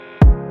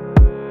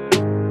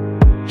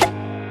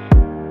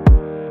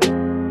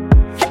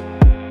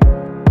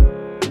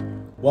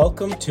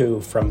Welcome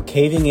to From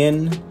Caving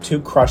In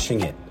to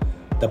Crushing It,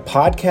 the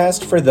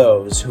podcast for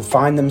those who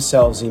find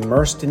themselves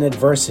immersed in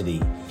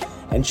adversity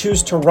and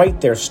choose to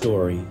write their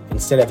story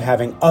instead of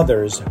having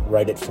others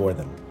write it for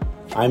them.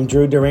 I'm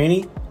Drew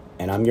Durrani,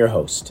 and I'm your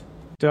host.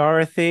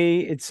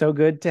 Dorothy, it's so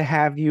good to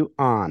have you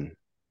on.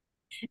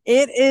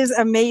 It is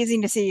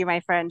amazing to see you,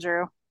 my friend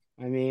Drew.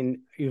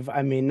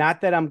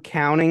 Not that I'm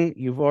counting,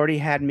 you've already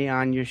had me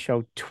on your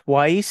show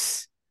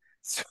twice.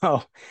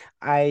 So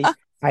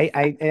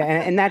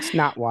and that's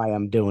not why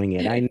I'm doing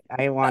it.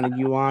 I wanted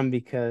you on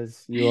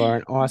because you are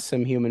an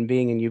awesome human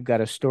being and you've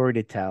got a story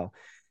to tell.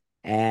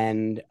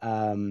 And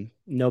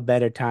no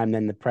better time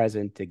than the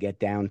present to get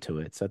down to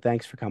it. So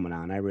thanks for coming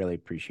on. I really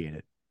appreciate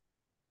it.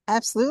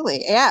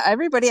 Absolutely. Yeah,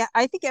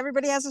 I think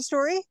everybody has a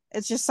story.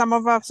 It's just some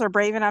of us are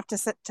brave enough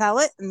to tell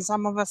it and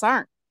some of us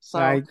aren't. So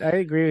I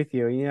agree with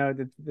you. You know,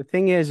 the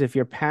thing is, if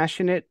you're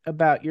passionate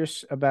about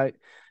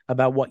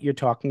about what you're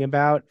talking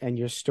about and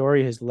your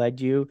story has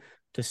led you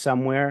to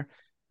somewhere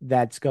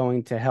that's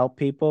going to help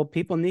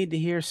people need to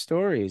hear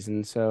stories.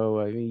 And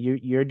so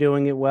you're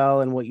doing it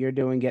well, and what you're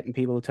doing, getting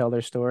people to tell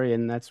their story.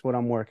 And that's what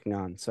I'm working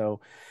on.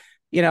 So,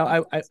 you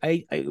know,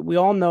 we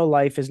all know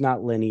life is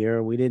not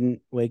linear. We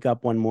didn't wake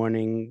up one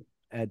morning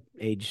at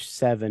age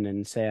 7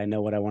 and say, I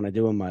know what I want to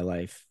do in my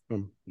life.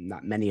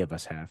 Not many of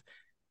us have.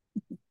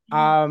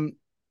 I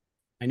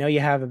know you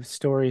have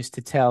stories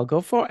to tell.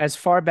 Go for as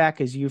far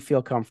back as you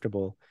feel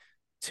comfortable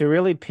to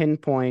really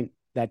pinpoint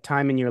that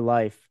time in your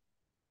life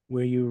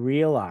where you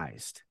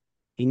realized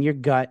in your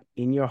gut,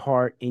 in your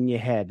heart, in your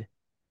head,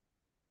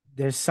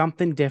 there's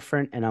something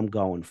different and I'm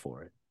going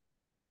for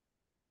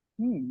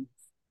it.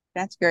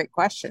 That's a great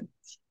question.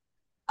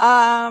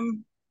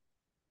 Um,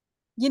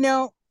 you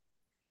know,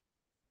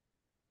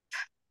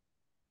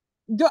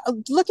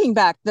 Looking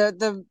back,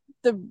 the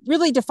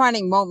really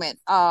defining moment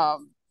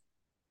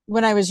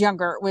when I was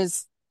younger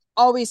was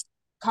always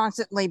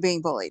constantly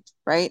being bullied,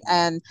 right?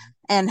 And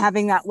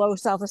having that low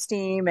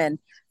self-esteem and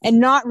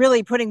not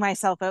really putting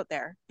myself out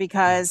there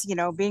because,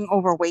 being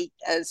overweight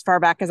as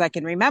far back as I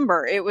can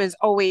remember, it was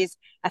always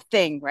a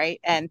thing, right?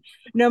 And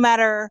no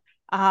matter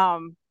no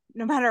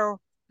matter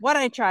what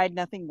I tried,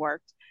 nothing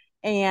worked.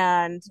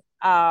 And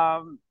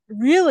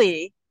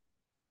really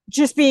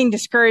just being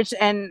discouraged.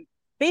 And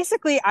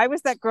basically, I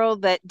was that girl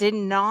that did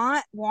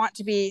not want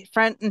to be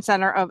front and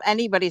center of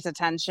anybody's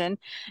attention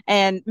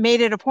and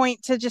made it a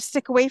point to just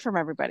stick away from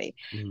everybody.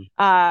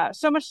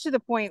 So much to the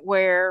point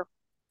where,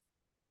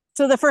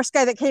 so the first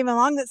guy that came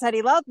along that said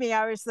he loved me,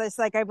 I was just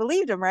like, I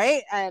believed him,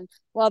 right? And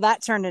well,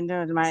 that turned into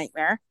a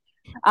nightmare.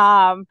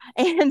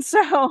 And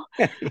so,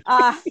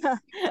 no,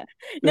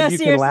 You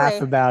can laugh seriously,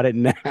 about it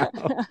now.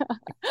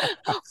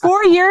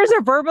 4 years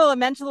of verbal and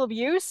mental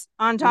abuse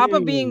on top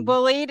of being Mm,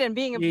 bullied and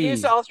being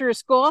abused geez. all through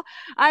school.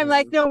 I'm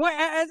like, no, what?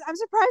 I'm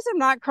surprised I'm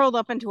not curled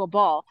up into a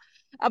ball.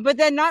 But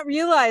then not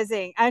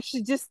realizing,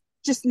 actually, just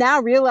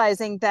now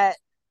realizing that,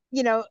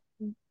 you know,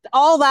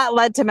 all that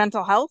led to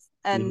mental health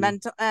and Mhm.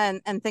 mental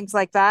and things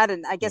like that.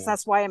 And I guess Yeah.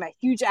 that's why I'm a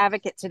huge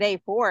advocate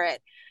today for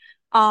it.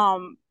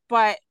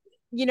 But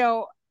you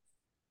know,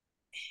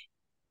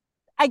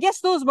 I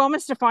guess those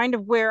moments defined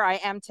of where I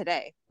am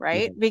today,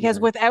 right? Right. Because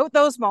Right. without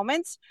those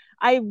moments,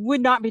 I would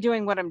not be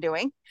doing what I'm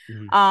doing.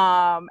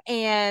 Mhm.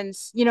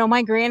 And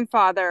my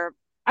grandfather,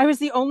 I was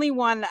the only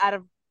one out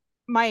of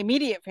my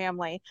immediate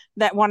family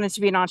that wanted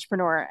to be an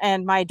entrepreneur.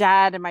 And my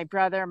dad and my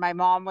brother and my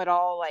mom would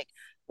all like,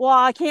 well,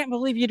 I can't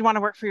believe you'd want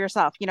to work for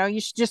yourself.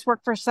 You should just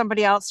work for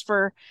somebody else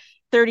for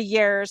 30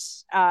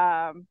 years.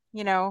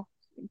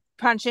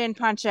 Punch in,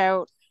 punch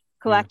out,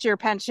 Yeah. collect your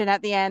pension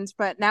at the end.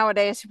 But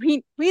nowadays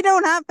we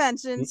don't have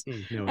pensions. No,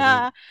 we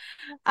don't.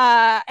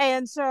 Uh,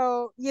 and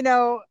so,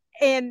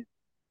 and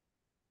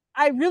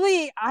I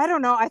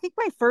don't know. I think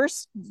my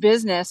first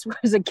business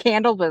was a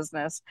candle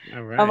business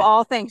All of right.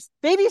 all things.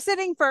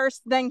 Babysitting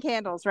first, then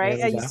candles, There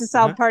right? I we used go. to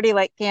sell party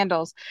like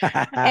candles.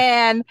 Uh-huh.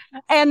 And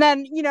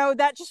then,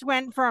 that just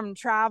went from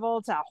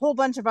travel to a whole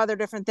bunch of other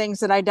different things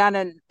that I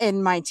done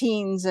in my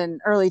teens and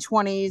early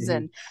 20s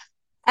Mhm.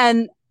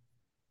 and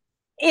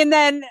and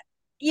then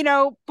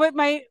but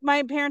my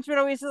parents would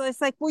always,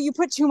 it's like, well, you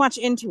put too much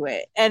into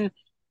it, and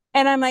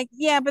I'm like,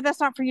 yeah, but that's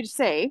not for you to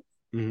say.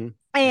 Mhm.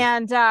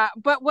 And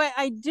but what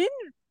I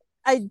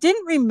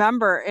didn't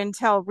remember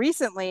until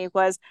recently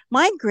was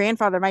my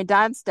grandfather, my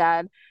dad's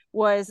dad,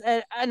 was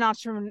an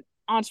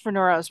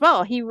entrepreneur as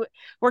well. He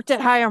worked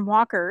at Hiram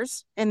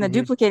Walker's in the Mhm.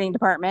 duplicating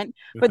department,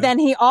 but Okay. then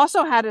he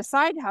also had a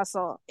side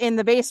hustle in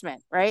the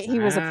basement, right? He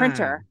was a Ah,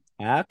 printer,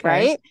 okay.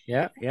 right?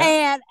 Yeah, yeah.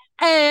 and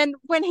and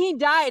when he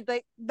died,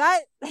 like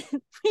that,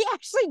 he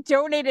actually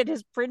donated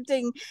his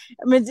printing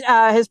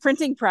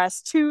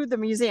press to the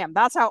museum.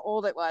 That's how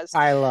old it was.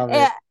 I love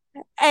and,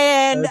 it.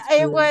 and That's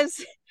it cool.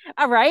 was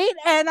all right.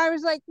 And I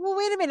was like, well,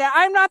 wait a minute,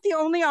 I'm not the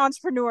only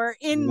entrepreneur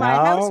in my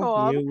No,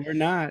 household. you were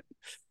not.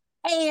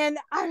 And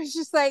I was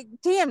just like,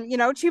 damn,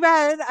 too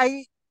bad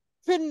I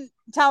couldn't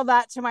tell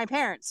that to my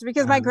parents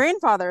because my Uh,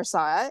 grandfather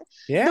saw it.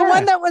 The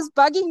one yeah. that was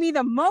bugging me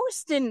the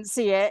most didn't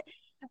see it.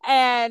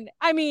 And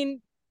I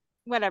mean,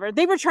 whatever.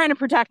 They were trying to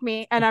protect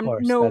me, and Of I'm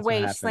course, no that's what way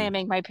happened.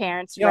 slamming my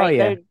parents, Oh right?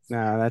 yeah, They're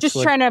no, that's just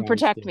what trying to parents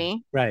protect do.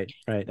 me. Right,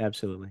 right,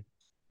 absolutely.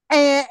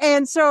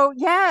 And so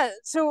yeah,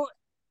 so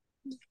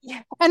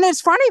yeah. And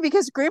it's funny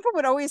because Grandpa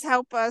would always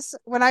help us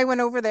when I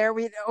went over there.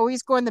 We'd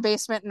always go in the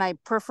basement and I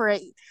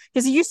perforate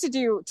because he used to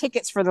do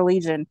tickets for the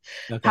Legion.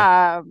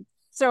 Okay.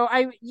 So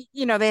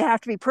they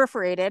have to be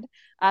perforated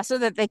so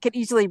that they could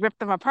easily rip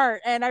them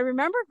apart. And I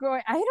remember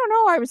going, I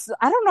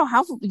don't know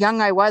how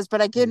young I was,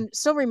 but I Mm. can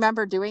still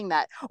remember doing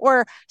that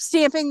or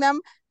stamping them.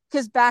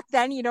 Because back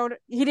then, he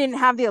didn't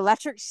have the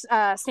electric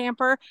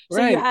stamper, so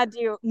you Right. had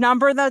to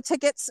number the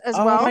tickets as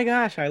Oh my well,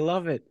 gosh, I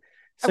love it.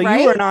 So you were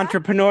right? an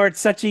entrepreneur at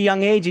such a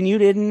young age and you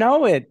didn't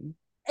know it.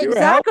 You were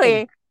helping.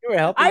 Exactly. You were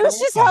helping I was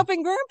just grandpa.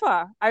 helping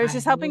Grandpa. I was I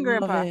just helping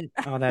love Grandpa. it.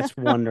 Oh, that's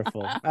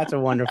wonderful. That's a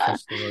wonderful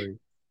story.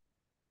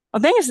 Well,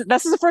 this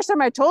is the first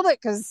time I told it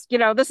because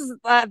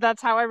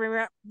that's how I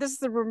remember.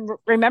 This is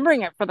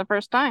remembering it for the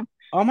first time.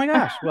 Oh my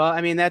gosh. Well,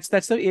 I mean,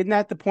 isn't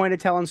that the point of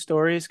telling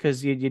stories?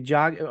 Because you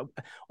jog,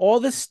 all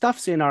this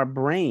stuff's in our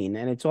brain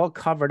and it's all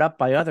covered up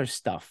by other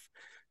stuff.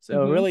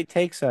 So it Hmm. really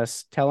takes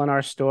us telling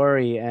our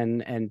story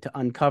and to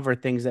uncover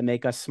things that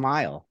make us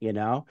smile, you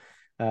know?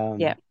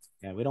 Yeah.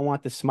 Yeah, we don't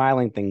want the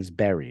smiling things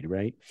buried,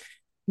 right?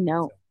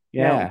 No.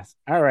 No. Yes.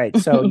 All right.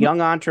 So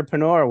young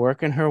entrepreneur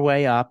working her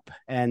way up.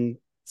 And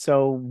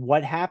so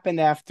what happened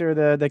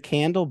after the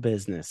candle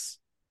business?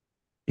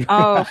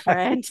 Oh,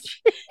 friend.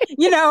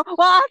 Well,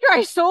 after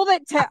I sold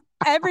it to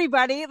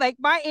everybody, like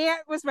my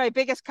aunt was my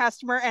biggest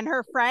customer and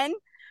her friend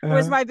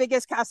was Uh-huh. my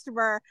biggest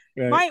customer.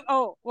 Right.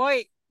 Oh,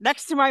 wait,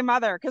 next to my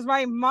mother, because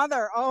my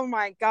mother, oh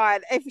my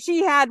God, if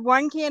she had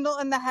one candle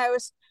in the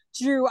house,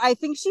 Drew, I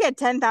think she had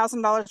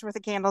 $10,000 worth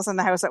of candles in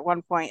the house at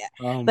one point,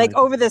 Oh like my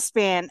over God. the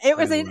span. It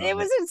I was love it it.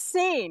 was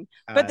insane,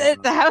 but I the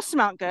love it. house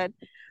smelled good.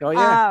 Oh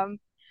yeah. Um,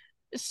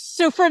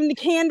 so from the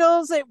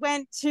candles, it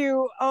went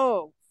to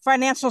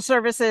financial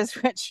services,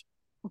 which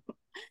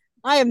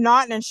I am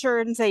not an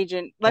insurance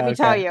agent. Let me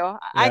tell Okay. you, Yeah.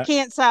 I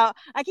can't sell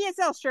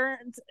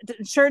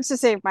insurance to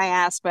save my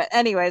ass. But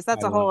anyways, I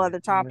that's a whole love it.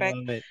 other I topic.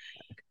 love it.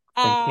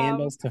 From Um,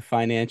 candles to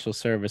financial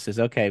services.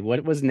 Okay,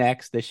 what was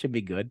next? This should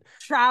be good.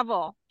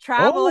 travel.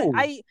 Oh,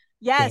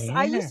 Yes,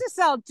 I used yeah. to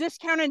sell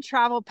discounted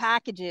travel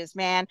packages,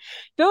 man.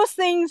 Those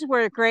things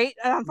were great.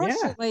 Yeah.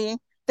 Unfortunately,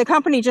 the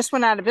company just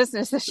went out of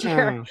business this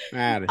year. Oh,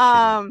 ah, the shame.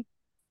 Um,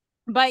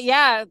 but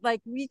yeah,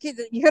 like you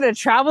could have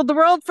traveled the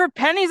world for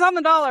pennies on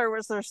the dollar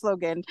was their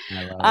slogan.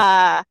 I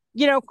love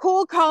it.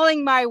 Cold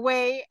calling my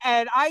way.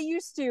 And I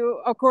used to,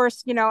 of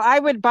course, I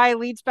would buy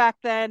leads back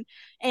then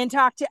and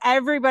talk to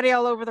everybody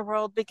all over the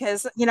world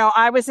because,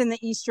 I was in the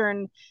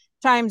Eastern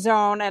time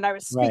zone and I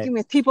was Right. speaking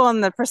with people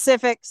in the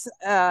Pacifics,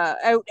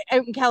 out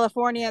in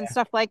California and Yeah.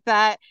 stuff like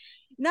that,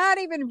 not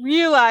even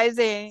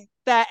realizing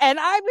that. And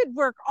I would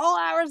work all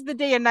hours of the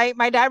day and night.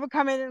 My dad would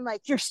come in and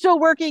like, "You're still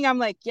working?" I'm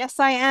like, "Yes,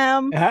 I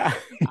am."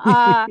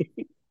 Uh,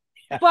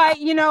 but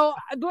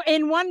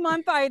in 1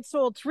 month I had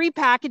sold three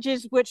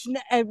packages, which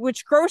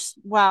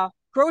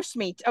grossed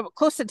me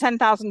close to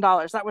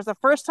 $10,000. That was the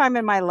first time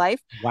in my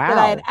life that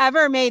I had Wow.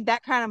 ever made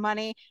that kind of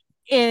money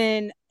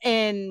in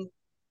in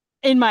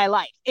in my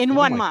life in Oh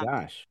one my month.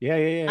 gosh. Yeah,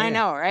 yeah, yeah, I yeah.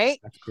 know, right?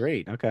 That's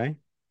great. Okay.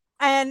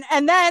 And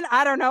then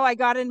I don't know, I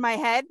got in my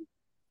head,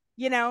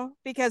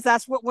 because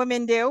that's what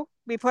women do.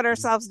 We put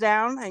ourselves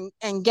down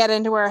and get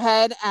into our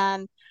head.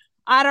 And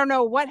I don't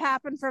know what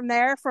happened from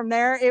there. From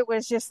there, it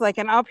was just like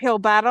an uphill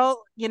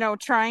battle,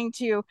 trying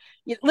to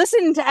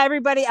listen to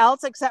everybody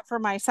else except for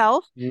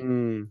myself.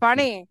 Mm.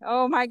 Funny.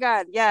 Oh my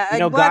God. Yeah. You I'm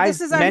know, glad guys,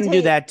 this is on men do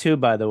tape. that too,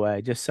 by the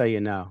way, just so you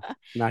know,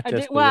 not I did,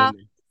 just the well,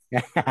 women.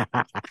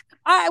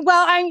 I'm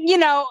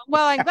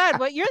glad.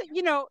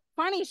 Well,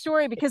 funny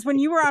story because when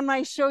you were on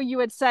my show, you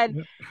had said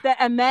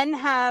that men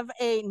have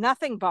a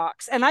nothing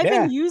box, and I've been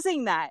Yeah.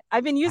 using that.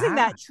 I've been using Ah,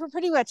 that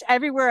pretty much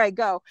everywhere I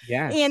go.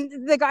 yes.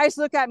 And the guys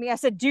look at me. I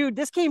said, "Dude,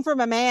 this came from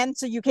a man,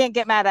 so you can't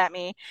get mad at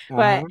me."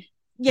 But Uh-huh.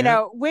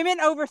 Yeah. women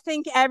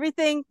overthink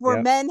everything, where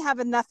Yeah. men have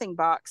a nothing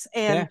box,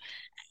 Yeah.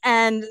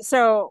 and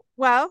so,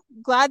 well,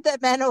 glad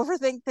that men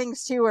overthink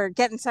things too or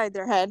get inside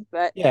their head.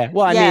 But Yeah.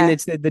 Well, I mean, yeah,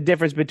 it's the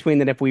difference between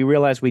that if we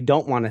realize we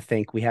don't want to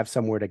think, we have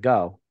somewhere to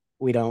go.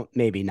 We don't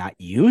maybe not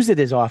use it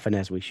as often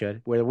as we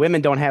should, where the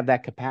women don't have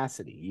that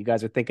capacity. You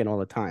guys are thinking all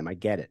the time. I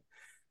get it.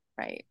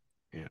 right.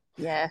 Yeah.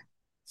 Yeah,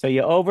 So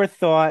you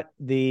overthought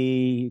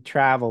the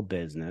travel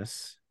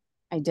business.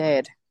 I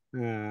did.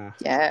 Ah,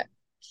 Yeah.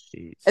 I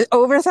jeez.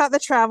 overthought the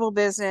travel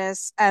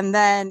business. And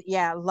then,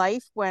 yeah,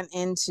 life went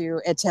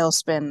into a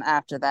tailspin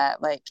after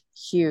that. Like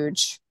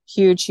huge,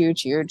 huge,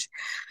 huge, huge.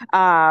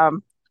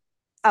 Um,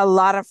 a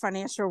lot of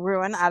financial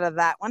ruin out of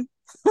that one.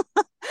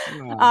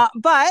 Ah,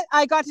 But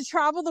I got to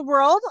travel the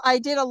world. I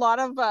did a lot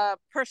of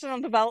personal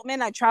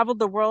development. I traveled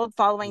the world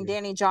following yeah.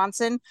 Danny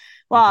Johnson. Okay.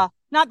 Well,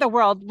 not the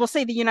world. We'll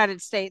say the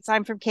United States.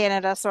 I'm from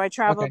Canada, so I Okay.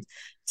 traveled.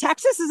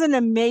 Texas is an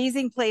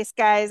amazing place,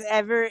 guys.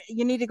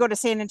 You need to go to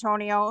San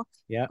Antonio,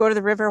 Yeah. go to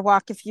the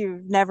Riverwalk if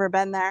you've never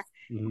been there.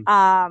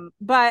 Mhm.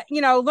 But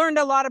learned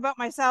a lot about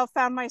myself.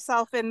 Found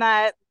myself in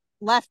that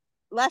left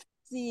left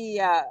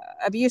the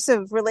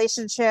abusive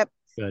relationship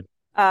Good.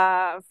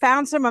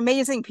 Found some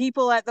amazing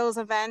people at those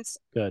events.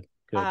 Good,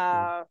 good,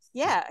 good.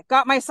 Yeah,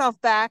 got myself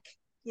back,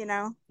 you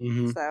know.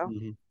 Hmm. So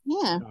Hmm.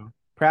 yeah. Oh,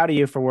 proud of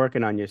you for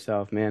working on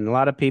yourself, man. A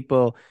lot of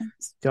people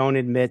don't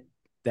admit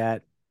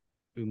that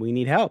we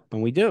need help,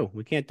 and we do.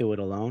 We can't do it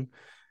alone.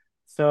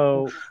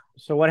 So,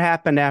 so what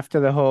happened after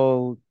the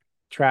whole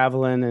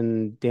traveling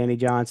and Danny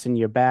Johnson?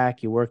 You're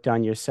back. You worked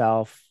on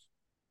yourself.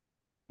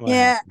 What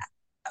Yeah. happened?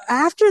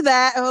 After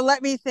that, oh,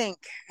 let me think.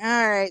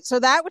 All right. So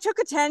that took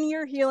a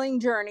 10-year healing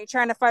journey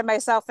trying to find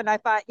myself. And I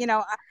thought,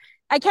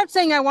 I kept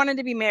saying I wanted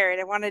to be married.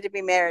 I wanted to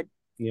be married.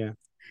 Yeah.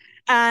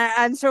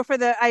 And so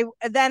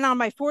then on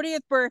my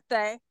 40th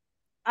birthday,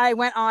 I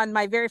went on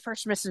my very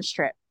first missions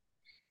trip.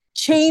 Okay.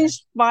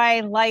 Changed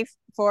my life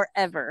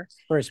forever.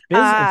 First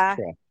business Uh,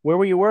 trip. Where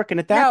were you working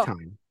at that no,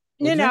 time?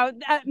 no, Wasn't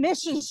it? no,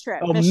 missions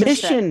trip, Oh,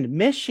 missions trip.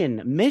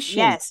 mission.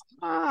 Yes.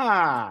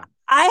 Ah,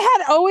 I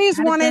had always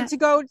how did wanted that? to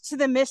go to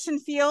the mission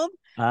field.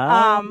 Oh,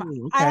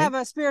 Um, I okay. have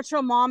a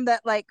spiritual mom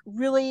that like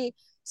really,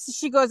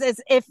 she goes,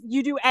 "Is if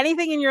you do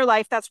anything in your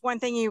life, that's one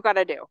thing you got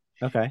to do."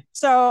 Okay.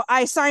 So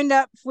I signed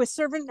up with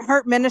Servant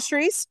Heart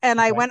Ministries and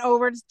I Okay. went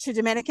over to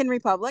Dominican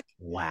Republic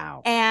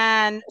Wow.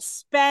 and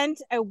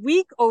spent a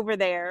week over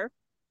there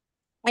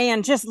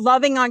and just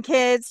loving on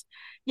kids.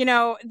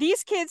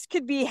 These kids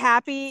could be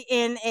happy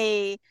in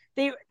a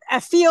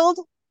field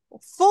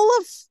full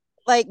of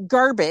like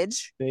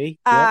garbage. See?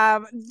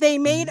 Yep. They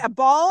made Mhm. a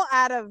ball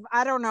out of,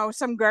 I don't know,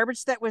 some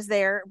garbage that was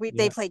there. They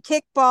Yeah. played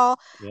kickball.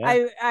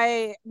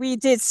 Yeah. We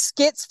did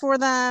skits for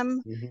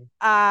them. Hmm.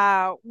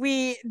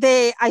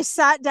 I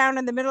sat down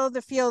in the middle of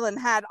the field and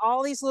had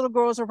all these little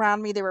girls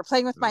around me. They were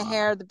playing with my Oh,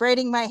 hair, the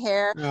braiding my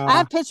hair. I oh,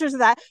 have pictures of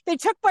that. They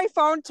took my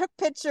phone, took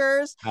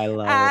pictures, I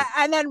love it.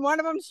 and then one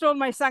of them stole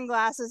my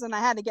sunglasses, and I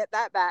had to get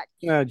that back.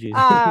 Oh, geez.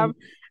 Um,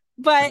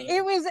 but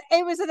it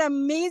was an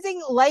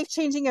amazing life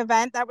changing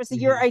event. That was the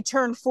year Mhm. I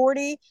turned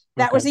 40.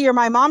 That was Okay. the year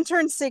my mom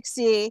turned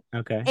 60.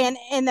 Okay. And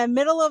in the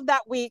middle of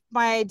that week,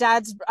 my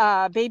dad's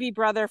baby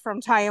brother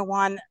from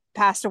Taiwan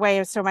passed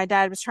away. So my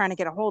dad was trying to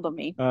get a hold of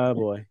me. Oh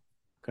boy.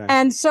 Okay.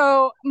 And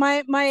so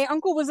my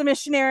uncle was a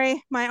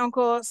missionary. My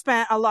uncle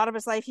spent a lot of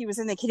his life. He was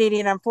in the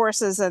Canadian Armed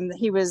Forces, and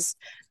he was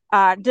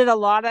did a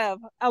lot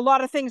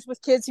of things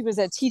with kids. He was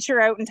a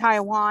teacher out in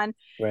Taiwan,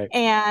 Right.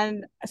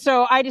 and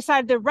so I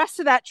decided the rest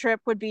of that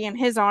trip would be in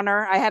his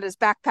honor. I had his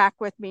backpack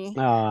with me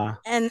Ah,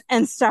 and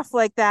stuff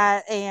like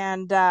that,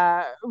 and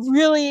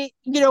really,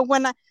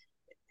 when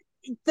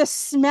the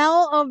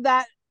smell of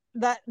that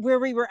where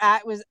we were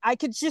at was, I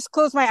could just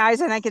close my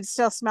eyes and I could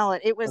still smell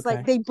it. It was like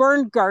okay. they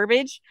burned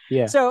garbage.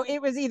 Yeah. So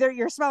it was either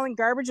you're smelling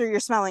garbage or you're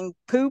smelling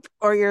poop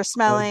or you're Oh,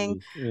 smelling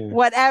geez. Yeah.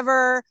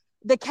 whatever.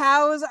 The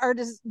cows are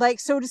just like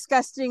so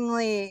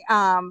disgustingly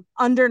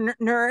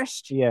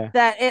undernourished Yeah.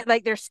 that it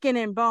like their skin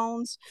and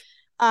bones.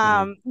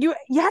 Yeah. You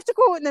have to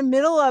go in the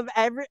middle of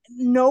every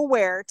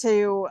nowhere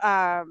to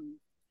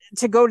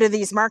go to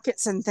these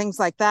markets and things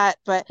like that.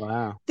 But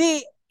Wow.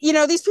 these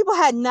people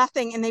had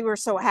nothing and they were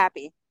so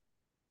happy.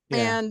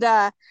 Yeah. And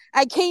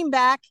I came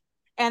back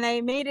and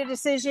I made a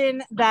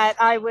decision that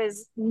I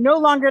was no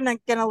longer going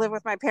to live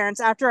with my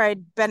parents after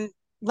I'd been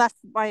left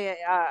my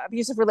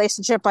abusive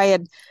relationship. I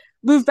had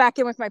moved back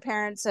in with my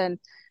parents and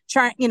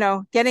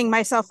getting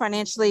myself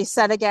financially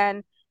set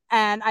again.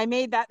 And I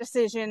made that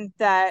decision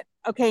that,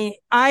 okay,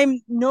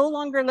 I'm no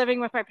longer living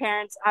with my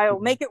parents. I'll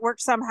Mhm. make it work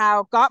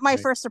somehow. Got my Right.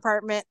 first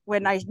apartment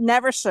when I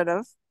never should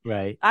have.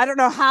 Right. I don't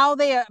know how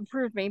they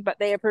approved me, but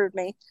they approved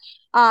me.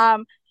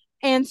 Um,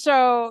 and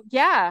so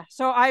yeah,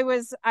 so I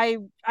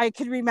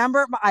could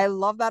remember. I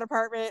love that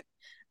apartment.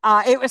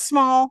 It was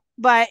small,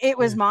 but it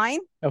was Yeah. mine.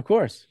 Of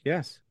course.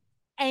 Yes.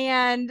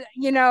 And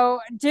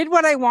did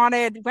what I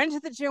wanted. Went to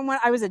the gym when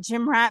I was a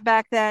gym rat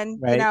back then.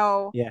 Right.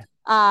 Yeah.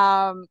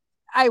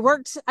 I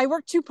worked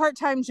two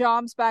part-time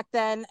jobs back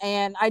then,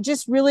 and I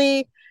just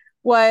really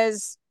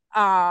was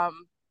trying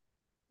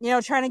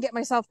to get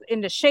myself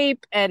into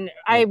shape. And Yeah.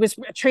 I was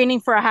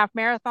training for a half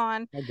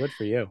marathon. Oh, good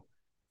for you.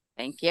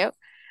 Thank you.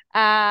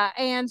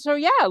 And so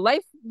yeah,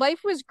 life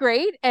was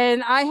great.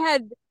 And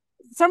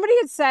somebody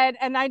had said,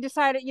 and I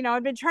decided,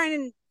 I've been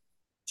trying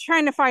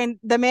to find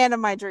the man of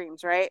my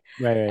dreams, right?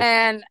 Right.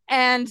 Right.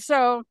 And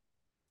so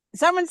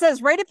someone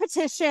says, write a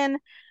petition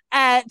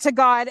to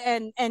God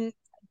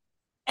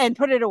and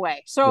put it away.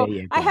 There So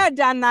you I go. had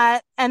done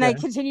that, and I Yeah.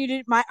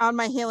 continued on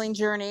my healing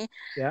journey.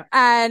 Yeah.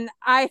 And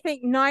I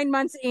think 9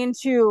 months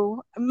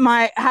into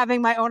my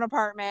having my own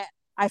apartment,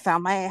 I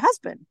found my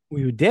husband. Well,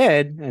 you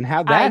did, and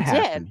how'd I that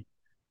did. happen?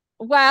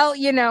 Well,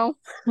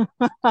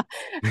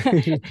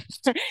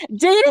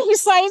 dating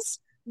sites.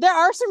 There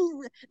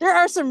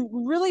are some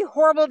really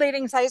horrible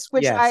dating sites,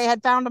 which I Yes.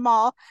 had found them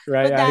all.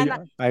 Right. But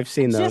then I've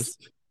seen those.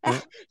 just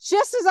Yeah.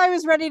 just as I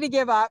was ready to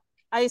give up,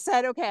 I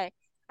said, okay.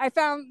 I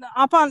found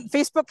up on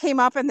Facebook came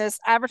up and this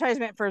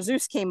advertisement for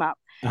Zeus came up.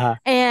 Uh-huh.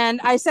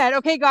 And I said,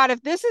 okay, God,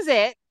 if this is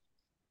it,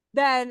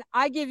 then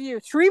I give you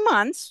 3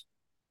 months.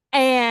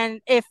 And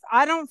if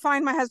I don't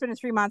find my husband in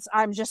 3 months,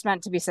 I'm just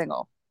meant to be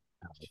single.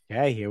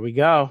 Okay, here we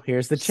go.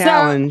 Here's the So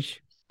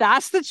challenge.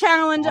 That's the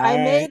challenge. All I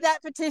right. made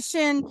that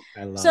petition.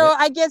 I love So it.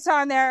 I gets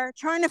on there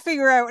trying to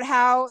figure out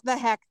how the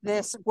heck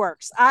this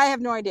works. I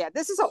have no idea.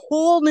 This is a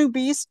whole new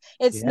beast.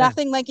 It's Yeah.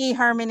 nothing like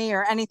eHarmony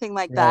or anything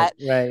like Right. that.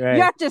 Right. You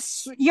Right. have to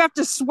you have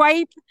to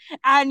swipe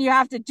and you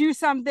have to do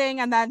something,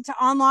 and then to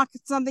unlock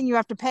something you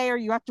have to pay or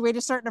you have to wait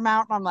a certain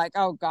amount. And I'm like,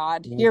 oh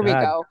God, Oh here we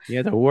God. go. You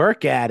have to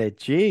work at it.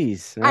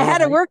 Jeez. I All had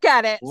to right. work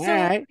at it. All So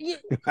right.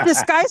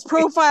 this guy's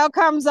profile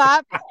comes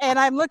up and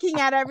I'm looking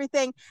at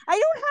everything. I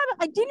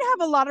didn't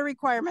have a lot of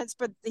requirements,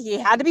 but he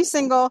had to be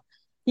single.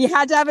 He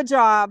had to have a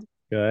job.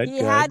 Good. He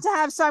had Good. to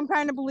have some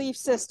kind of belief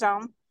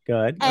system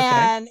Good. Okay.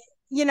 and,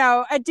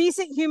 a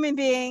decent human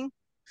being.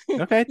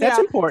 Okay. you That's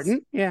know,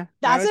 important. Yeah. I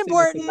that's would say that's a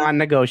important,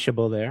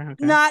 non-negotiable there.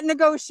 Okay. not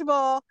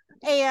negotiable.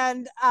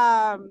 And,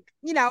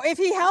 if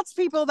he helps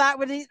people, that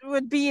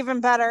would be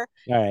even better.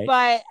 All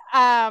right.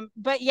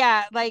 But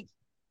yeah, like,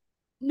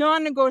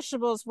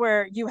 non-negotiables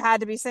were you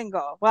had to be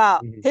single.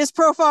 Well, Mhm. his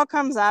profile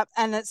comes up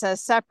and it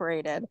says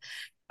separated.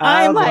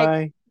 I'm Oh like,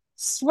 boy.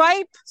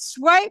 swipe,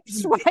 swipe,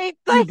 swipe. You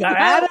Like, got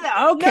out no, of it?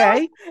 no,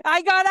 Okay.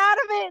 I got out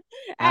of it.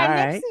 All And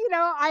next right. thing you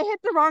know, I hit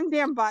the wrong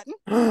damn button.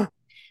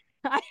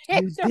 I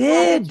hit You the wrong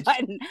did.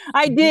 button.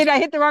 I You, did. I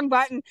hit the wrong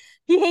button.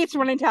 He hates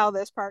when I tell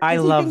this part I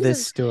because he love thinks this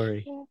it's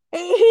story.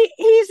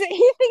 he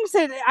thinks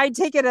that I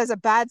take it as a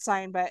bad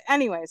sign. But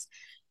anyways,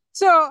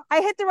 so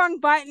I hit the wrong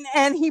button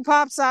and he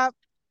pops up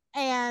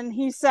and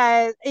he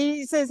says,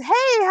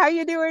 "Hey, how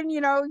you doing?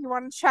 You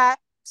want to chat?"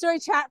 So I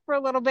chat for a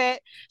little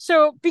bit.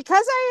 So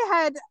because I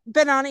had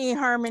been on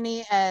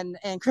eHarmony and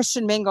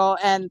Christian Mingle,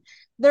 and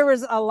there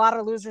was a lot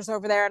of losers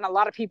over there and a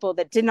lot of people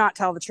that did not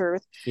tell the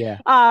truth. Yeah.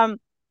 Um,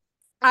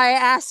 I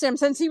asked him,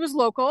 since he was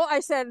local, I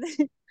said,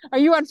 "Are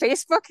you on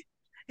Facebook?"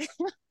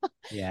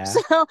 Yeah.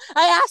 So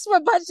I asked him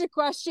a bunch of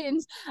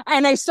questions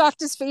and I stalked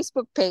his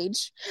Facebook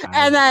page. I And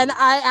love then it.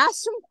 I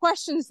asked him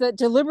questions that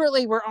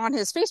deliberately were on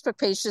his Facebook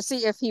page to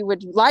see if he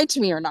would lie to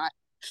me or not.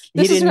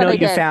 He This is didn't what know I you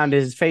did. found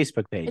his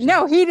Facebook page yet.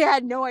 No, he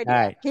had no All idea.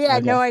 right. He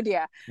had no Okay.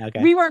 idea.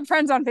 Okay. We weren't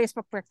friends on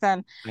Facebook back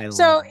then. I love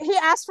So it. he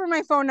asked for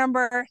my phone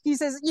number. He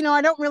says,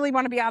 I don't really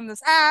want to be on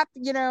this app.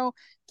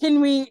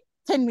 Can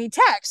we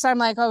text? I'm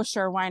like, oh,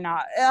 sure. Why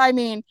not? I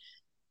mean,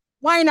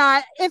 why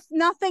not? If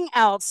nothing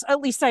else, at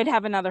least I'd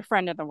have another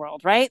friend in the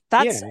world, right?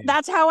 Yeah.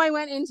 That's how I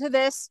went into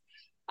this.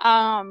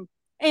 Um,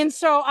 and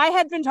so I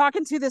had been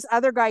talking to this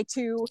other guy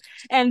too.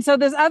 And so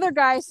this other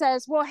guy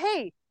says, well,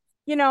 hey,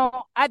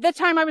 at the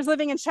time I was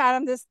living in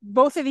Chatham,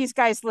 both of these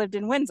guys lived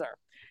in Windsor,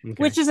 Okay.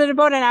 which is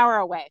about an hour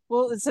away.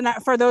 Well,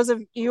 for those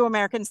of you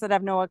Americans that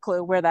have no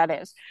clue where that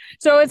is.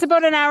 So it's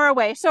about an hour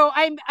away. So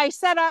I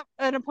set up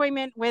an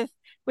appointment with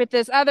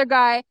this other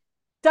guy.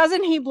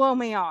 Doesn't he blow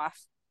me off?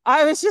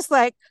 I was just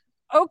like,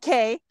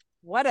 okay,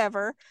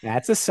 whatever.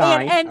 That's a And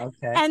sign. and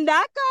Okay. and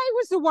that guy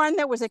was the one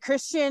that was a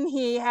Christian.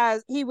 He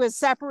was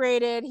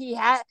separated. He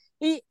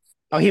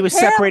Oh, he was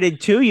apparently separated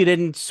too. You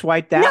didn't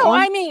swipe that no, one?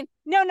 I mean,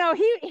 no,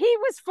 he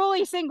was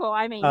fully single.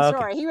 I mean, Oh, okay.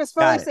 sorry, he was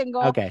fully Got it.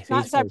 single, Okay. So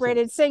not he's fully single.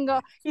 separated,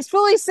 single. He's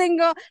fully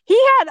single. He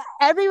had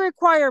every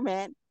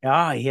requirement,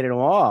 Oh, he hit it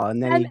all,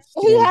 and then and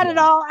he he scammed had you it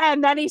out. all,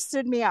 and then he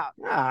stood me up.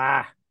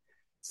 Ah.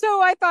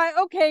 So I thought,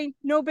 okay,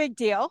 no big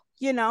deal.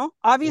 Yeah.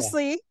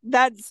 Obviously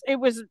it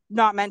was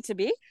not meant to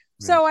be. Right.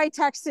 So I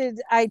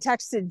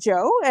texted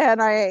Joe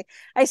and I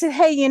said,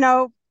 hey,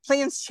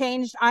 plans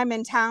changed. I'm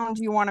in town.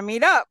 Do you want to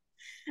meet up?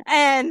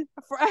 And,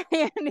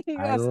 and he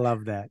I goes,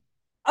 love that.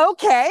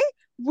 okay,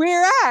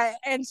 where at?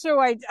 And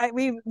so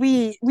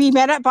we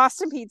met at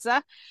Boston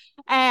Pizza.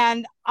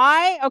 And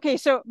okay,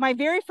 so my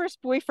very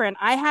first boyfriend,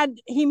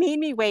 he made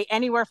me wait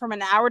anywhere from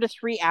an hour to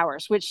 3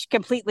 hours, which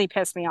completely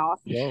pissed me off.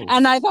 Whoa.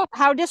 And I thought,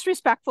 how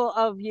disrespectful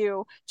of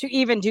you to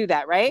even do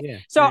that, right? Yeah.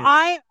 So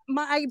Yeah.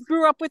 I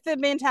grew up with the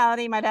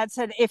mentality. My dad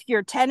said, if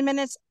you're 10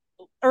 minutes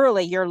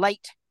early, you're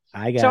late.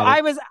 I So got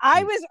it.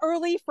 I was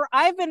early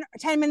I've been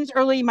 10 minutes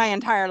early my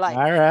entire life,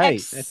 All right.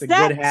 That's a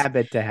good except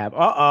habit to have.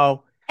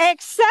 Uh-oh.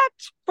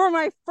 except for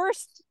my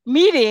first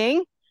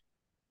meeting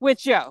with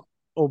Joe.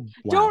 Oh,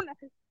 wow.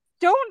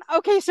 Don't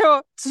okay,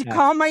 so to Yeah.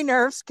 calm my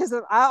nerves, because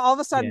all of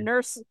a Yeah. sudden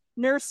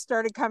nurse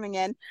started coming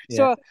in. Yeah.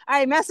 So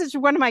I messaged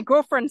one of my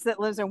girlfriends that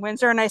lives in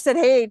Windsor and I said,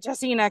 hey,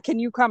 Jessina, can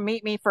you come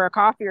meet me for a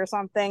coffee or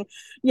something?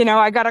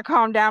 I gotta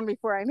calm down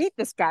before I meet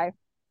this guy.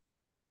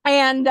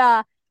 And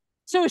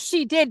so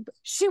she did.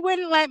 She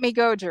wouldn't let me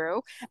go,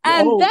 Drew.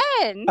 And Whoa.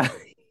 then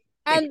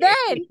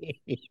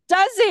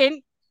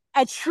doesn't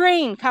a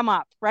train come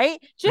up, right?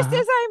 Uh-huh. Just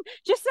as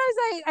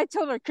I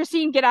told her,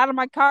 Christine, get out of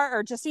my car,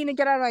 or Justina,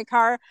 get out of my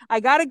car. I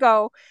gotta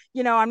go.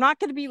 I'm not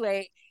gonna be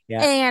late.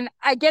 Yeah. And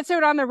I gets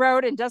out on the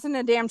road and doesn't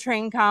a damn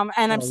train come,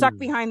 and I'm stuck Oh.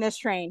 behind this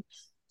train.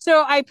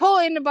 So I pull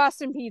into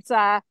Boston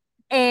Pizza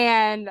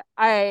and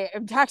I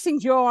am texting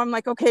Joe. I'm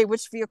like, okay,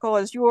 which vehicle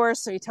is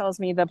yours? So he tells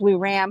me the blue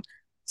Ram.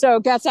 So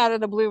gets out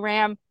of the blue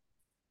Ram.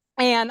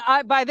 And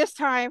by this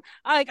time,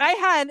 I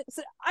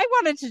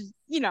wanted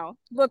to,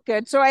 look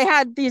good. So I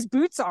had these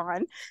boots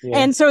on. Yeah.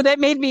 And so that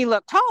made me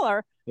look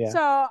taller. Yeah.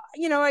 So,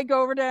 I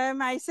go over to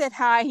him, I said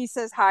hi, he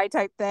says hi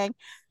type thing.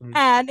 Mm.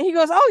 And he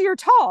goes, "Oh, you're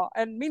tall."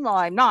 And meanwhile,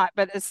 I'm not,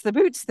 but it's the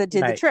boots that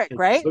did the Right. trick, It's the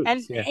right? And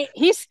boots. Yeah.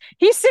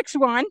 he's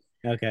 6'1",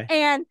 Okay.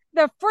 and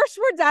the first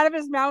words out of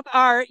his mouth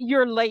are,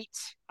 "You're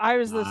late." I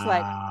was just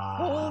like, Ah,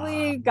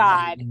 "Holy oh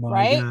God," my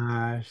right?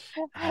 gosh.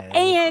 I love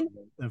And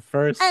it. The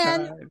first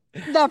and time.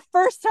 the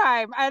first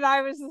time, and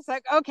I was just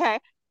like, okay.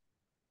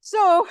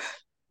 So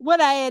what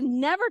I had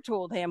never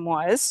told him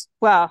was,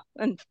 well,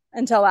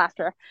 until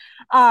after,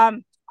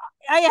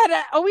 I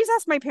had always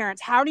asked my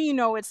parents, "How do you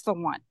know it's the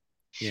one?"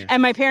 Yeah.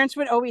 And my parents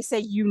would always say,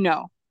 you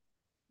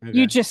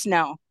Okay. just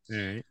know." All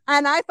right.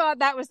 And I thought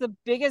that was the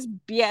biggest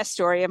BS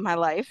story of my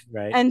life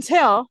Right.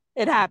 until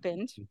it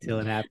happened. Until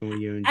it happened with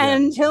you and Joe.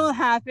 Until it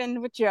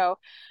happened with Joe.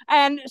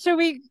 And so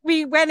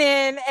we went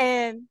in,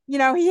 and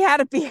he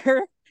had a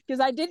beer because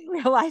I didn't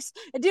realize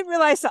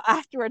till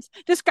afterwards.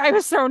 This guy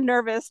was so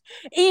nervous,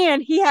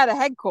 and he had a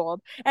head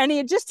cold, and he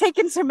had just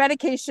taken some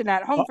medication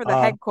at home for the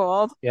Uh-oh. head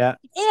cold. Yeah.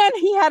 And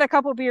he had a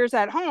couple beers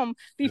at home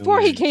Oh before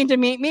he man. came to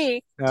meet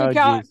me to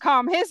Oh geez.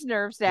 calm his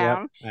nerves Yep.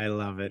 down. I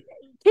love it.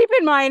 Keep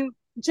in mind,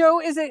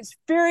 Joe is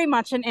very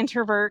much an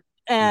introvert,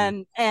 Yeah.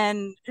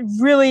 and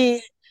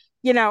really,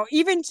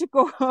 even to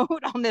go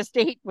out on this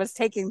date was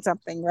taking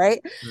something,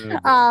 right? Oh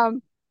boy.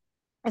 Um,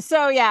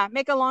 so yeah,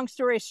 make a long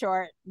story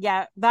short,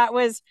 yeah, that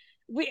was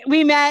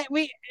we met.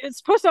 It's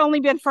supposed to only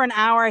been for an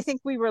hour. I think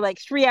we were like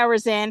 3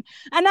 hours in,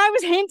 and I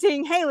was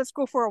hinting, "Hey, let's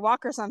go for a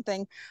walk or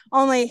something."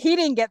 Only he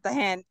didn't get the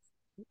hint.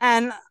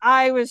 And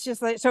I was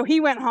just like, so he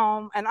went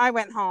home and I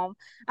went home,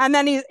 and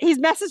then he's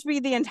messaged me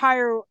the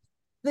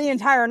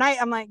entire night.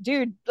 I'm like,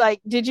 "Dude, like,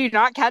 did you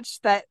not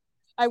catch that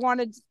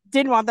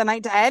didn't want the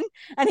night to end?"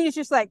 And he's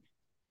just like,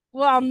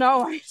 "Well,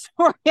 no, I'm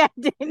sorry, I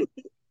didn't."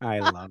 I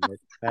love it.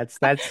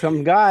 That's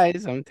some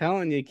guys. I'm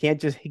telling you, you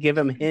can't just give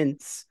them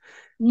hints.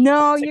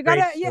 No, That's a you great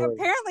gotta, yeah, story.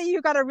 apparently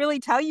you gotta really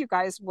tell you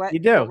guys what You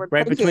what do, we're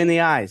right between thinking, the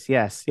eyes.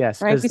 Yes,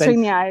 yes. right Because then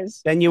between the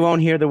eyes. then you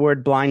won't hear the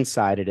word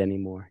blindsided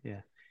anymore.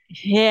 Yeah.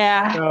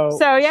 Yeah. So,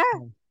 So yeah,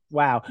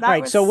 wow. All that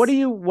right. So was,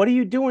 what are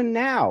you doing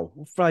now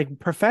for like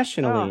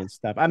professionally oh, and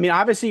stuff? I mean,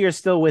 obviously you're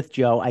still with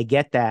Joe. I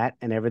get that,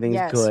 and everything's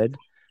yes. good.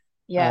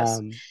 Yes.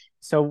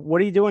 So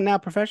what are you doing now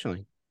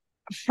professionally?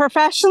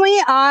 Professionally,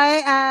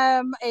 I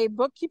am a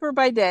bookkeeper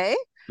by day,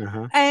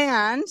 Uh-huh.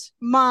 and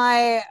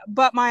my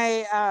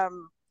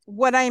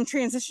what I am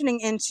transitioning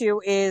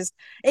into is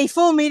a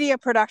full media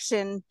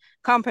production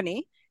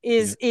company,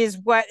 Yeah. is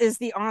what is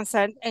the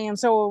onset. And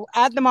so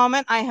at the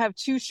moment I have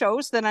two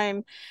shows that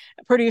I'm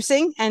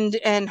producing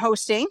and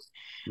hosting.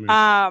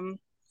 Right. um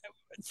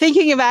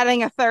Thinking of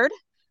adding a third,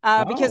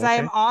 Oh, because I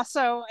am okay.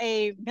 also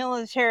a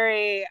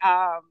military,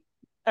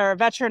 or a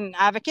veteran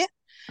advocate,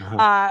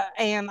 Uh-huh.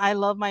 and I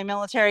love my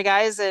military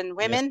guys and Yep.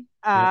 women.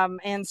 Yep.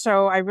 And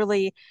so I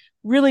really,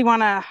 really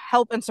want to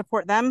help and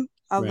support them,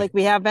 Right. like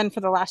we have been for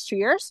the last 2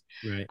 years.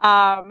 Right.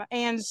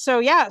 And so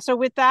yeah, so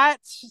with that,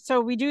 so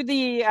we do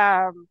the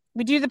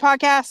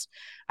podcast.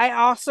 I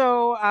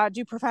also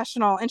do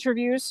professional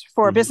interviews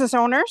for Hmm. business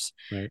owners,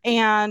 Right.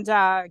 and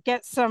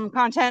get some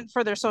content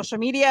for their social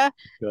media.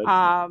 Good.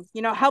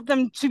 Help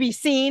them to be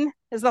seen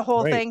is the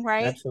whole Great. thing,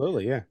 right?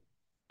 Absolutely.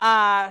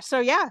 Yeah. So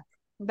yeah,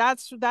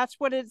 that's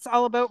what it's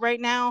all about right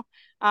now.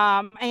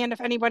 And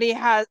if anybody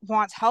has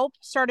wants help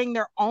starting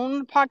their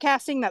own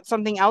podcasting, that's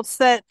something else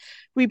that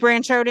we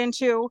branch out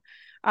into.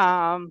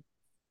 Um,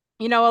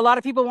 a lot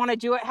of people want to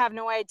do it, have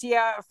no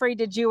idea, afraid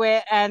to do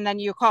it, and then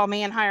you call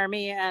me and hire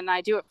me, and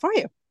I do it for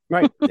you.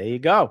 Right. There you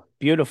go.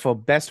 Beautiful.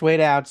 Best way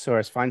to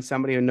outsource. Find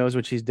somebody who knows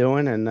what she's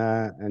doing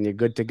and you're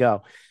good to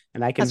go.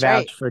 And I can That's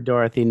right. vouch for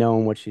Dorothy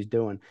knowing what she's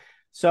doing.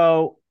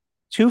 So,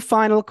 two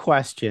final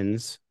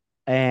questions.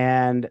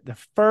 And the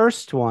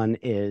first one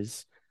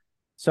is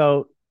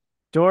so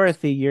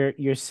Dorothy,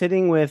 you're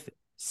sitting with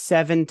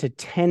 7 to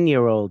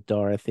 10-year-old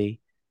Dorothy,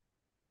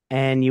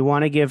 and you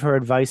want to give her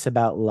advice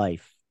about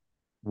life.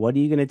 What are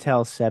you going to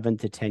tell 7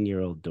 to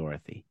 10-year-old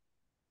Dorothy?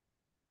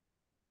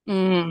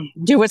 Do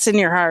what's in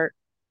your heart.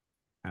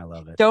 I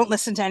love it. Don't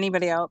listen to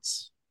anybody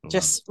else. I love it.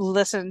 Just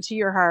listen to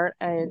your heart,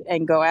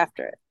 and go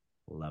after it.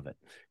 Love it.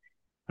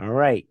 All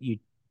right. You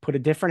put a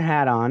different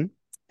hat on,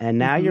 and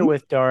now you're Mm-hmm.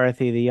 with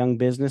Dorothy, the young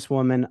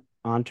businesswoman,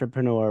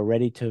 entrepreneur,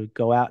 ready to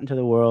go out into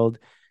the world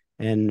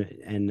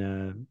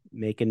and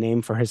make a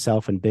name for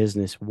herself in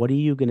business. What are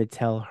you going to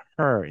tell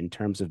her in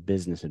terms of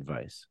business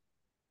advice?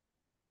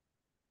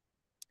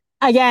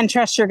 Again,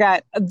 trust your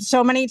gut.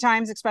 So many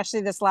times, especially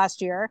this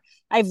last year,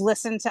 I've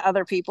listened to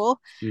other people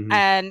Hmm.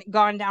 and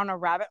gone down a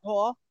rabbit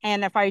hole.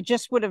 And if I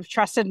just would have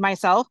trusted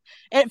myself,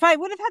 if I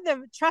would have had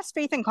the trust,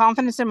 faith, and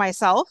confidence in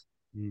myself,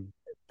 Hmm.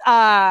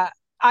 uh,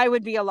 I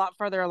would be a lot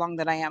further along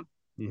than I am.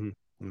 Hmm.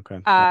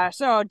 Okay.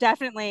 So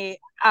definitely,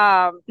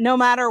 no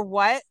matter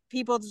what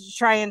people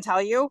try and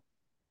tell you,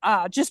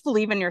 just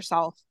believe in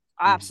yourself.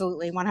 Mhm.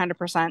 Absolutely,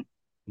 100%.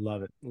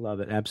 Love it. Love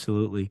it.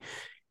 Absolutely.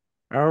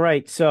 All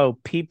right. So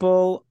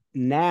people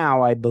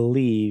now, I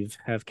believe,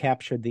 have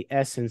captured the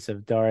essence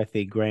of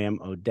Dorothy Graham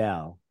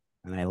Odell,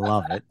 and I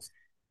love it.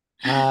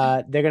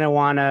 They're going to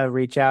want to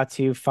reach out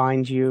to you,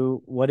 find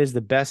you. What is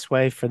the best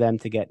way for them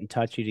to get in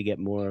touch with you to get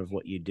more of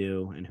what you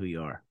do and who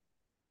you are?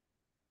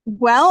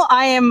 Well,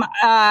 I am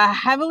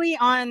heavily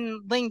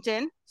on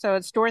LinkedIn. So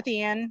it's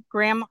Dorothy Ann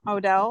Graham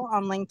Odell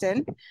on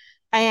LinkedIn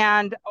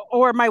and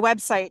or my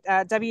website,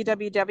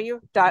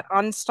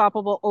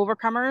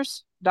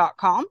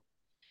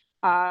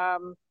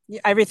 www.unstoppableovercomers.com.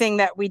 Everything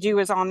that we do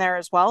is on there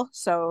as well.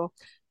 So,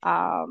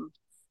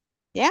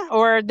 yeah,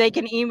 or they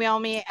can email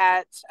me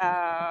at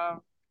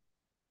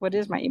what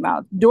is my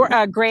email?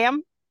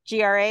 Graham,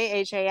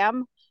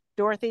 Graham, Dorothy,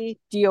 Dorothy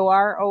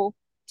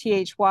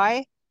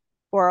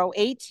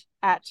 408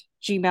 at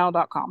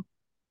gmail.com.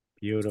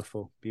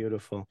 Beautiful,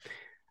 beautiful.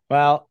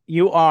 Well,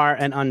 you are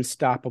an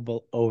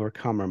unstoppable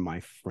overcomer,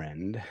 my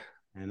friend.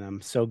 And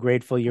I'm so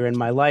grateful you're in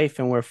my life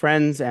and we're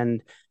friends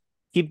and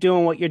keep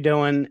doing what you're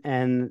doing.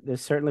 And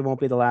this certainly won't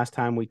be the last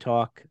time we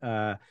talk.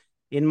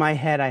 In my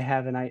head, I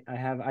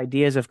have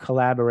ideas of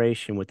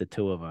collaboration with the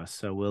two of us.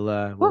 So we'll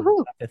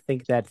Woohoo. have to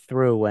think that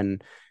through when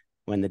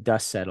the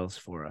dust settles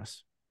for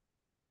us.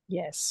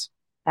 Yes,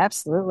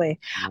 absolutely.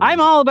 I'm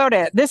all about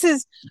it.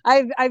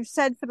 I've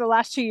said for the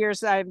last 2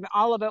 years, I'm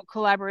all about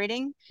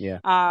collaborating. Yeah.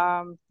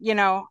 And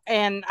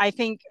I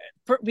think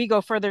we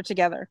go further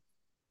together.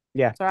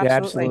 Yeah, So yeah,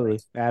 absolutely. absolutely.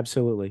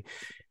 Absolutely.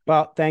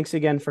 Well, thanks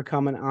again for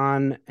coming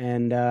on.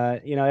 And,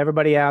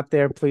 everybody out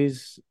there,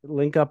 please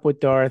link up with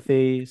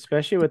Dorothy,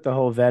 especially with the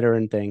whole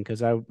veteran thing,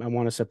 because I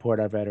want to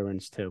support our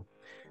veterans too.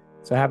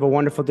 So have a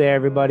wonderful day,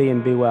 everybody,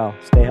 and be well.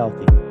 Stay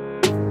healthy.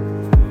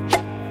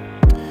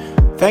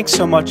 Thanks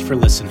so much for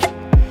listening.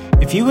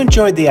 If you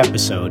enjoyed the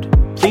episode,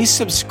 please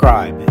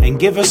subscribe and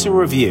give us a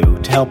review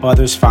to help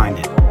others find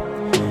it.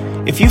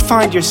 If you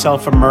find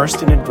yourself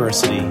immersed in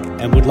adversity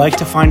and would like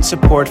to find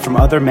support from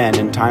other men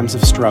in times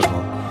of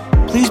struggle,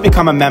 please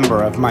become a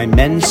member of my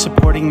Men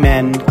Supporting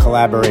Men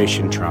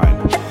collaboration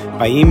tribe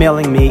by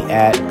emailing me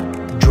at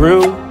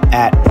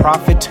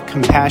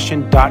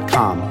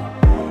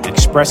drew@profitcompassion.com,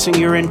 expressing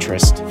your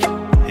interest,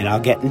 and I'll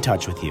get in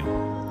touch with you.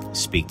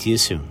 Speak to you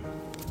soon.